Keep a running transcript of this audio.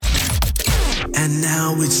And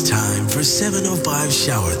now it's time for 705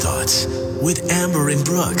 Shower Thoughts with Amber and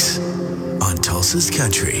Brooks on Tulsa's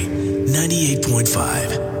Country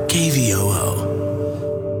 98.5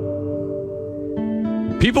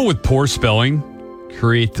 KVOO. People with poor spelling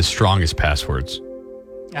create the strongest passwords.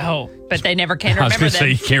 Oh, but they never can I was remember going to say,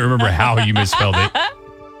 you can't remember how you misspelled it.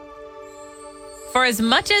 For as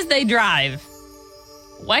much as they drive,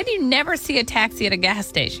 why do you never see a taxi at a gas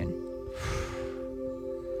station?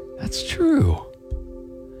 That's true.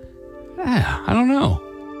 Yeah, I don't know.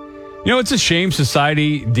 You know, it's a shame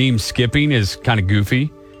society deems skipping as kind of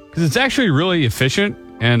goofy because it's actually really efficient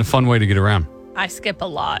and a fun way to get around. I skip a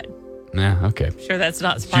lot. Yeah, okay. Sure, that's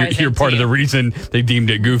not surprising. You're part of the reason they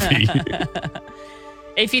deemed it goofy.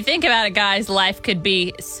 If you think about it, guys, life could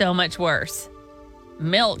be so much worse.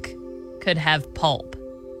 Milk could have pulp.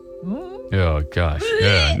 Oh, gosh.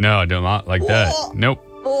 Yeah, no, I do not like that. Nope.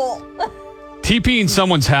 TPing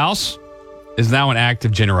someone's house is now an act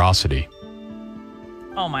of generosity.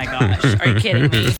 Oh, my gosh. Are you kidding me?